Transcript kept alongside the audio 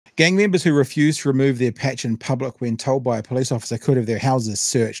Gang members who refuse to remove their patch in public when told by a police officer could have their houses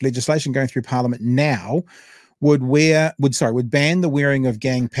searched. Legislation going through Parliament now would ban the wearing of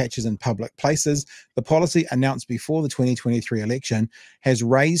gang patches in public places. The policy announced before the 2023 election has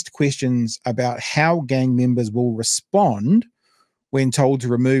raised questions about how gang members will respond when told to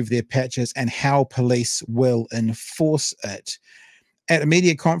remove their patches and how police will enforce it. At a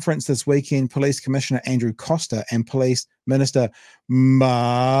media conference this weekend, Police Commissioner Andrew Coster and Police Minister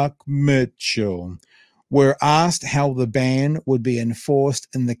Mark Mitchell were asked how the ban would be enforced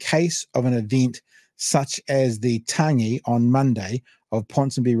in the case of an event such as the tangi on Monday of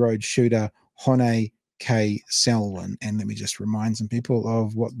Ponsonby Road shooter Hone K. Selwyn. And let me just remind some people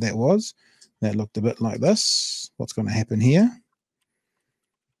of what that was. That looked a bit like this. What's going to happen here?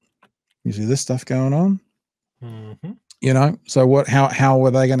 You see this stuff going on? Mm-hmm. You know, so how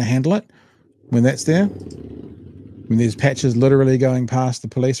are they going to handle it when that's there? When there's patches literally going past the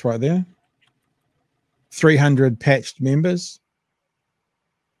police right there? 300 patched members.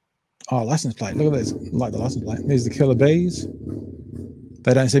 Oh, license plate. Look at this. Like the license plate. There's the killer bees.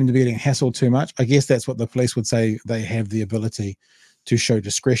 They don't seem to be getting hassled too much. I guess that's what the police would say. They have the ability to show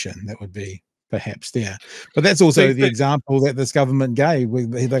discretion. That would be perhaps there. But that's also the example that this government gave.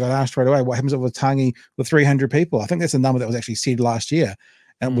 They got asked straight away, what happens with Tangi with 300 people? I think that's a number that was actually said last year.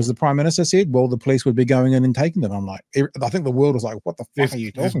 And was the Prime Minister said, well, the police would be going in and taking them. I'm like, I think the world was like, what the fuck are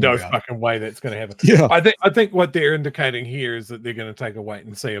you talking about? There's no fucking way that's going to happen. Yeah. I think what they're indicating here is that they're going to take a wait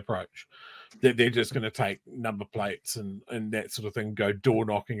and see approach. That they're just going to take number plates and that sort of thing, go door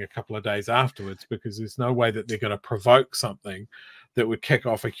knocking a couple of days afterwards, because there's no way that they're going to provoke something that would kick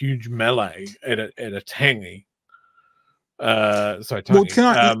off a huge melee at a tangi. Sorry, Tony. Well, can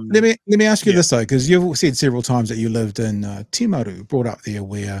I let me ask you this though, because you've said several times that you lived in Timaru, brought up there,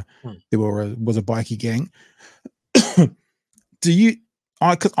 where there was a bikie gang. Do you?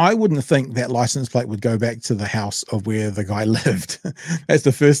 Because I wouldn't think that license plate would go back to the house of where the guy lived. That's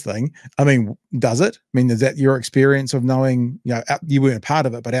the first thing. I mean, does it? I mean, is that your experience of knowing? You know, you weren't a part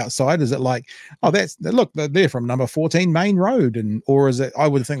of it, but outside, is it like, oh, look, they're from number 14 Main Road, or is it? I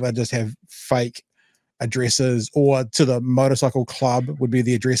would think they just have fake addresses, or to the motorcycle club would be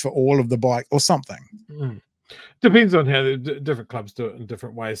the address for all of the bike or something. Depends on how different clubs do it in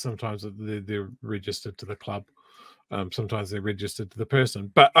different ways. Sometimes they're registered to the club. Sometimes they're registered to the person.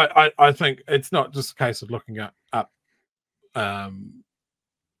 But I think it's not just a case of looking up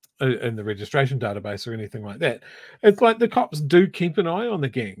in the registration database or anything like that. It's like the cops do keep an eye on the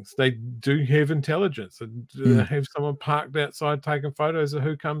gangs. They do have intelligence. They have someone parked outside taking photos of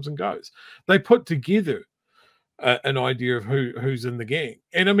who comes and goes. They put together an idea of who's in the gang.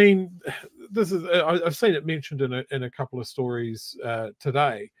 And I mean, this is I've seen it mentioned in a couple of stories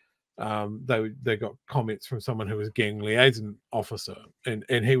today. They got comments from someone who was gang liaison officer,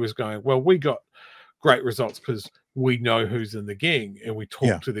 and he was going, well, we got great results because we know who's in the gang, and we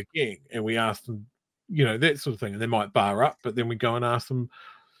talk to the gang, and we ask them, you know, that sort of thing, and they might bar up, but then we go and ask them,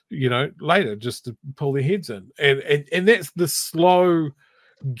 you know, later just to pull their heads in, and that's the slow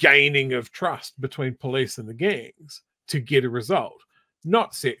gaining of trust between police and the gangs to get a result.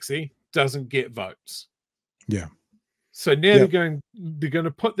 Not sexy, doesn't get votes. Yeah. So now they're going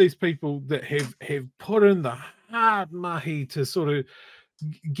to put these people that have put in the hard mahi to sort of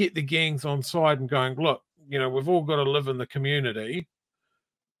get the gangs on side and going, look, you know, we've all got to live in the community.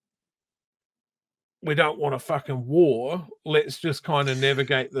 We don't want a fucking war. Let's just kind of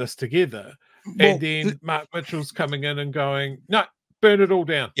navigate this together. Well, and then Mark Mitchell's coming in and going, no, burn it all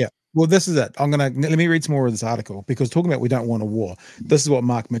down. Yeah. Well, this is it. Let me read some more of this article, because talking about we don't want a war. This is what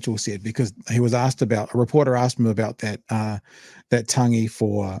Mark Mitchell said, because he was asked about, a reporter asked him about that tangi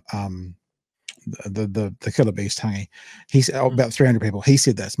for the killer beast tangi. He said about 300 people. He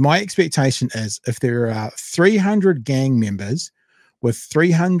said this: my expectation is if there are 300 gang members with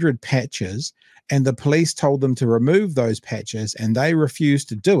 300 patches, and the police told them to remove those patches and they refuse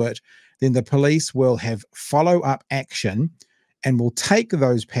to do it, then the police will have follow-up action and will take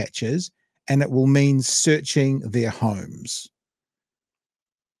those patches, and it will mean searching their homes.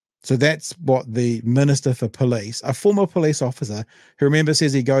 So that's what the Minister for Police, a former police officer who, remember,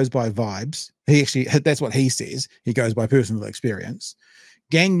 says he goes by vibes. That's what he says. He goes by personal experience.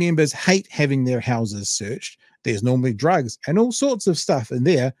 Gang members hate having their houses searched. There's normally drugs and all sorts of stuff in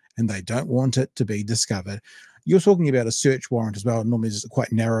there, and they don't want it to be discovered. You're talking about a search warrant as well. Normally it's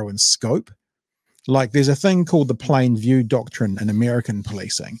quite narrow in scope. Like there's a thing called the plain view doctrine in American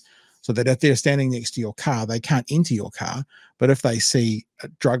policing, so that if they're standing next to your car, they can't enter your car. But if they see a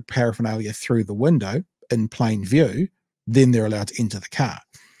drug paraphernalia through the window in plain view, then they're allowed to enter the car.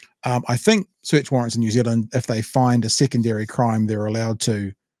 I think search warrants in New Zealand, if they find a secondary crime, they're allowed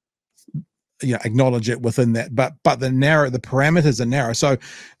to acknowledge it within that, but the parameters are narrow. So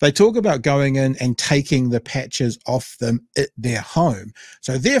they talk about going in and taking the patches off them at their home.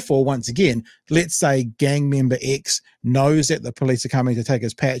 So therefore, once again, let's say gang member X knows that the police are coming to take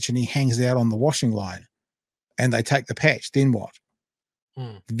his patch and he hangs it out on the washing line and they take the patch, then what?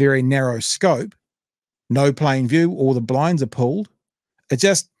 Very narrow scope, no plain view, all the blinds are pulled. It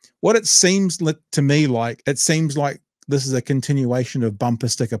just, what it seems to me like, it seems like this is a continuation of bumper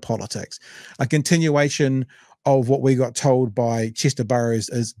sticker politics, a continuation of what we got told by Chester Burrows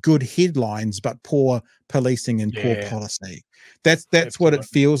as good headlines, but poor policing and poor policy. That's what it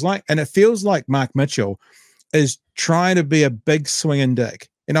feels like. And it feels like Mark Mitchell is trying to be a big swinging dick.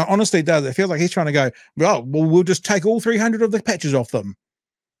 You know, honestly does. It feels like he's trying to go, well, we'll just take all 300 of the patches off them,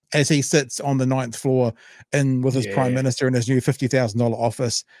 as he sits on the 9th floor and with his prime minister in his new $50,000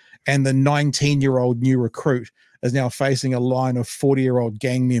 office. And the 19-year-old new recruit is now facing a line of 40-year-old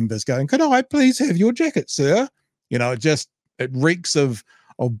gang members going, "Could I please have your jacket, sir?" You know, it reeks of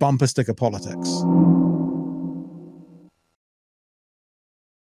bumper sticker politics.